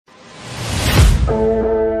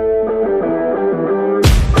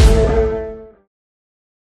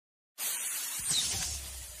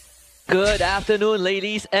Good afternoon,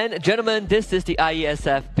 ladies and gentlemen. This is the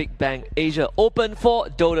IESF Big Bang Asia Open for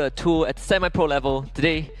Dota 2 at the semi-pro level.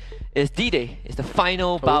 Today is D-Day. It's the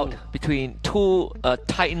final bout between two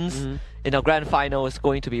titans in our grand final. It's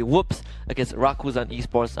going to be Whoops against Rakuzan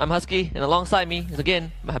Esports. I'm Husky, and alongside me is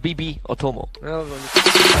again my Habibi Otomo.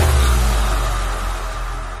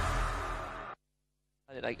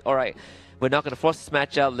 Like, alright, we're not going to force this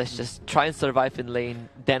matchup. Let's just try and survive in lane.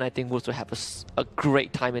 Then I think Whoops will have a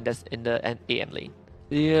great time in the AM lane.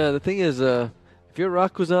 Yeah, the thing is, if you're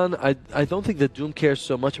Rakuzan, I don't think that Doom cares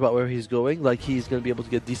so much about where he's going. Like, he's going to be able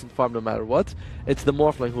to get decent farm no matter what. It's the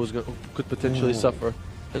Morphling who could potentially suffer.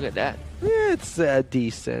 Look at that. Yeah, it's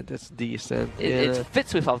decent. It's decent. It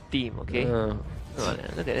fits with our theme, okay? Oh,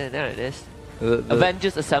 look at it. There it is.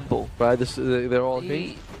 Avengers assemble. Right, they're all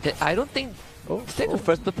here. I don't think... Stick to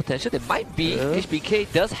first blood potential. There might be.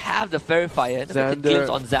 HBK does have the verifier. The glimpse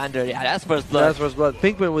on Xander. Yeah, that's first blood. That's first blood.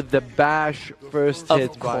 Pinkman with the bash first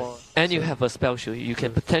hit. And you have a spell shield. You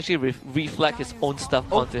can potentially reflect his own stuff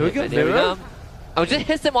onto him. There we go. I just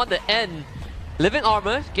hit him on the end. Living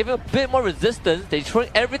armor, give him a bit more resistance. They're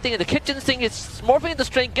throwing everything in the kitchen sink. It's morphing into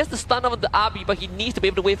strength, gets the stun on the Abi, but he needs to be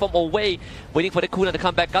able to waveform away. Waiting for the cooldown to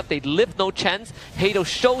come back up. They live no chance. Hado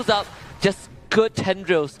shows up. Just good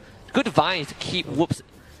tendrils. Good vines to keep Whoops.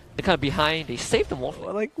 They're kind of behind. They saved them all.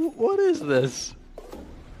 Like, what is this?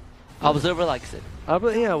 Observer likes it.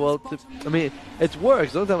 Yeah, well, I mean, it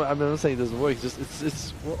works. I'm not saying it doesn't work. It's just, it's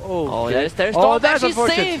there's Storm actually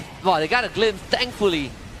saved. Wow, they got a glimpse, thankfully.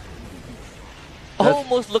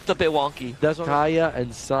 Almost looked a bit wonky. That's Kaya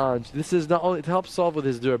and Sanj. This is not only, it helps solve with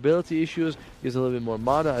his durability issues. He has a little bit more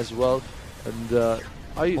mana as well. And,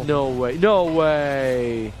 no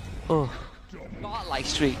way. Godlike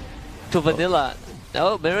streak to Vanilla.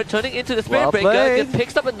 Oh, Mirror turning into the Spirit Breaker.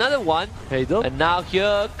 Picks up another one. And now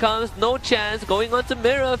here comes No Chance going on to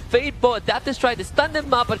Mirror. Fatebolt, Adaptive Strike to stun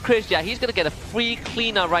him up. But Chris, yeah, he's going to get a free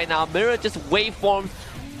cleanup right now. Mirror just waveforms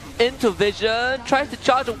into vision. Tries to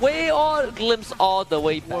charge away or glimpse all the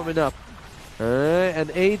way back. Warming up.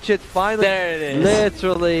 And H-Hit finally. There it is.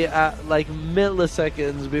 Literally at like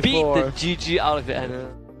milliseconds before. Beat the GG out of it.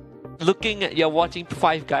 Looking at, you're watching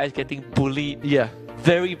 5 guys getting bullied. Yeah.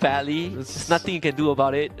 Very badly. There's nothing you can do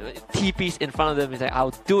about it. TP's in front of them. He's like, I'll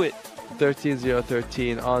do it.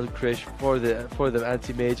 13-0-13 on Krish for the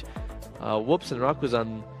anti-mage. Whoops and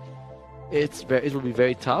Rakuzan. It will be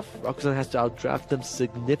very tough. Rakuzan has to outdraft them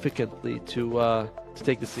significantly to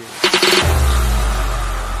take the series.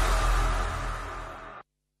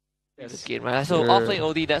 This game, right? So offlane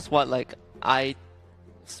OD, that's what like I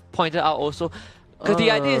pointed out also. Because the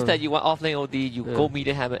idea is that you want offlane OD, you go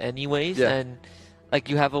medium hammer anyways, and like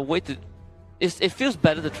you have a way to. It feels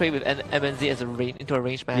better to trade with MNZ as into a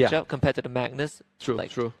range matchup compared to the Magnus. True,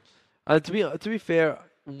 like, true. To be fair,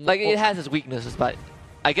 like it has its weaknesses, but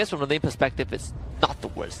I guess from the lane perspective, it's not the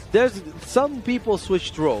worst. There's some people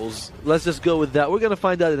switched roles. Let's just go with that. We're gonna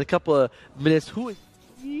find out in a couple of minutes who.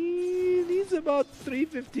 About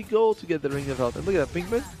 350 gold to get the Ring of Health. And look at that,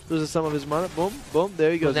 Pinkman loses some of his mana. Boom, boom,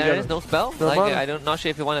 there he goes. There is no spell. No like, I'm not sure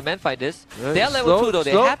if you want to man fight this. They are level 2 though.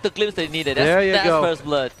 They have the glimpse they needed. That's first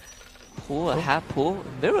blood. Pull a half pull.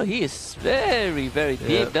 Mirror, he is very, very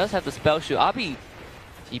deep. Does have the spell shoot. Abi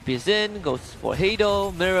TP's in, goes for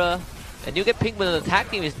Hado, Mirror. And you get Pinkman on the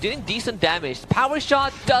attack team is doing decent damage. Power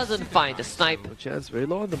shot doesn't find the snipe. No chance, very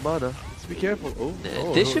low on the mana. Let's be careful.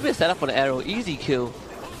 This should be a setup for the arrow. Easy kill.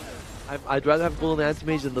 I'd rather have Golden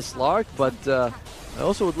Anti-Mage than the Slark, but I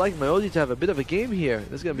also would like my OD to have a bit of a game here.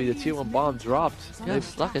 This is going to be the tier 1 bomb dropped. Yeah,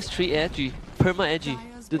 Slark is 3 edgy, perma edgy.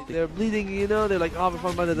 They're bleeding, you know, they're like, oh, we're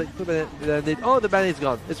fine, the band-aid's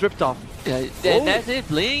gone. It's ripped off. Yeah, that's it.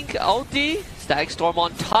 Blink, ulti, Static Storm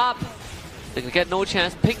on top. They can get No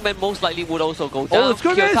Chance. Pinkman most likely would also go down. Oh, it's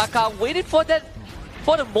good. Kiyotaka waited for the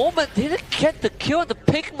moment. Didn't get the kill on the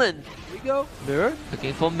Pinkman. Go. Mirror.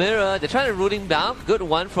 Looking for Mirror. They're trying to root him down. Good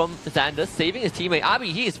one from Xander, saving his teammate.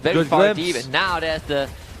 Abi, he is very far deep. And now there's the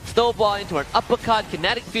snowball into an uppercut.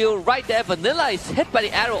 Kinetic field right there. Vanilla is hit by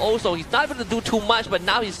the arrow also. He's not able to do too much, but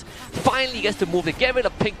now he's finally gets to move. They get rid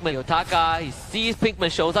of Pinkman. Yotaka, he sees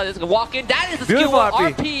Pinkman shows up. He's going to walk in. That is the skill of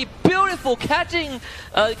RP. Beautiful. Catching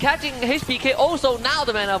HBK also. Now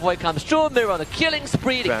the Mana Void comes through. Mirror on a killing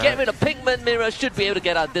spree to get rid of Pinkman. Mirror should be able to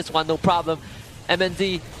get out this one. No problem.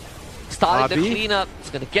 MNZ starting the cleanup. It's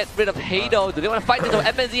going to get rid of Hado. Do they want to fight this?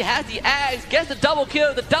 MNZ has the axe, gets the double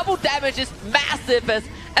kill. The double damage is massive as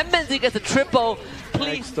MNZ gets a triple.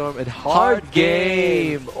 Please. Storm and hard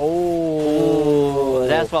game. Oh,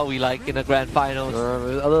 that's what we like in the grand finals.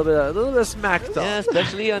 A little bit of smack talk. Yeah,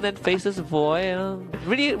 especially and then faces Void.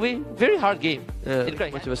 Really, very hard game.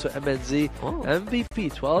 Much of a MNZ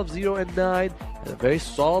MVP 12-0 and 9. And a very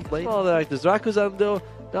solid lane. All the actors. Rakuzan though,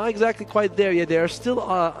 not exactly quite there yet. They are still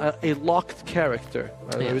a locked character.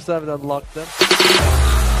 We still haven't unlocked them.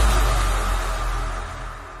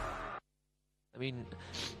 I mean,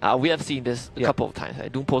 we have seen this a couple of times.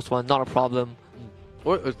 Doom Post 1, not a problem.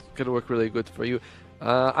 It's gonna work really good for you.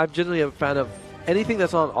 I'm generally a fan of anything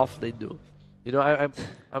that's on offlane Doom. You know,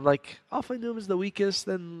 I'm like, offlane Doom is the weakest,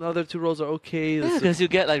 then the other two roles are okay. Yeah, because you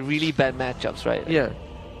get like really bad matchups, right? Yeah.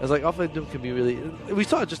 It's like offlane Doom can be really. We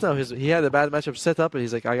saw it just now. He had a bad matchup set up, and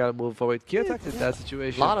he's like, I gotta move forward. Kyotak in that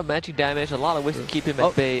situation. A lot of magic damage, a lot of ways to keep him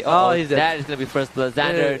at bay. Oh, he's dead. That is gonna be first blood.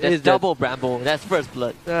 Xander, that's double Bramble. That's first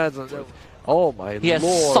blood. Oh my lord. He has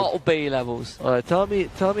Salt Bay levels. Alright, tell me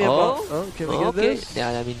about. Oh, can we get this?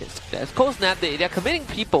 Yeah, I mean, it's Cold Snap. They're committing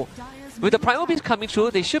people. With the Primal Beast coming through,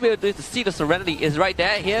 they should be able to see the Serenity is right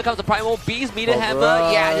there. Here comes the Primal Beast, Meter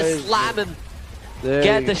Hammer. Yeah, just slam him.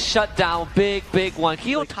 Get the shutdown. Big one.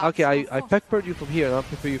 Okay, I peppered you from here, and I'll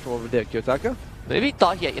pepper you from over there. Kiyotaka? Maybe he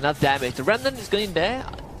thought he had enough damage. The Remnant is going there.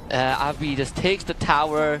 Avi just takes the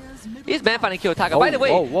tower. He's man-fighting Kiyotaka. By the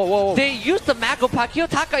way, they use the Macro Pack.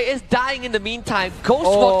 Kiyotaka is dying in the meantime.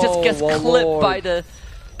 Ghostwalk just gets clipped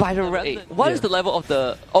by the Remnant. What is the level of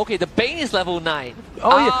the... Okay, the Bane is level 9.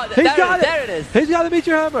 Oh, yeah. There it is. He's got the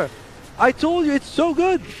Meteor Hammer. I told you, it's so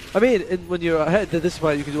good. I mean, when you're ahead, this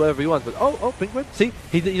point you can do whatever you want. But Pinkman, see,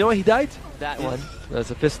 you know what? He died. That one.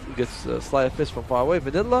 That's a fist. Gets a slide of fist from far away.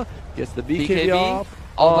 Vanilla gets the BKB off.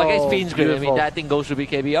 Oh, my guy's Fiend's Grip. I mean, that thing goes through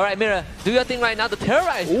BKB. All right, Mira, do your thing right now to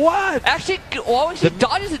terrorize. What? Actually, he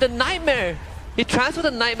dodges the Nightmare. He transfers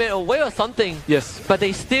the Nightmare away or something. Yes. But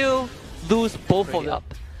they still lose both of them.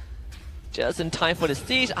 Just in time for the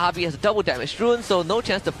siege. Abi has a double damage rune, so no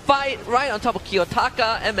chance to fight. Right on top of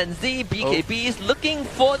Kiyotaka, MNZ, BKBs looking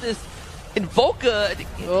for this Invoker.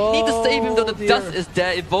 Need to save him though the dust is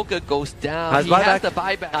there. Invoker goes down. He has the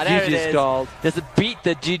buyback. There it is. Just beat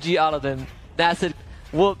the GG out of them. That's it.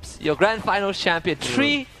 Whoops. Your grand final champion.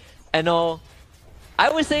 3-0. I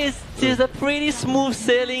would say it's a pretty smooth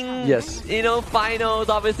sailing. Yes. You know, finals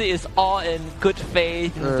obviously is all in good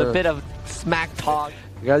faith. It's a bit of smack talk.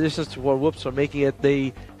 Congratulations to Whoops for making it.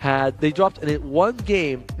 They dropped in one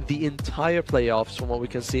game the entire playoffs from what we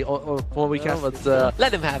can see. From what we can, but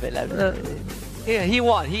let him have it. Yeah, he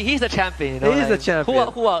won. He's the champion. You know, he is the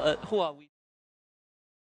champion. Who are we?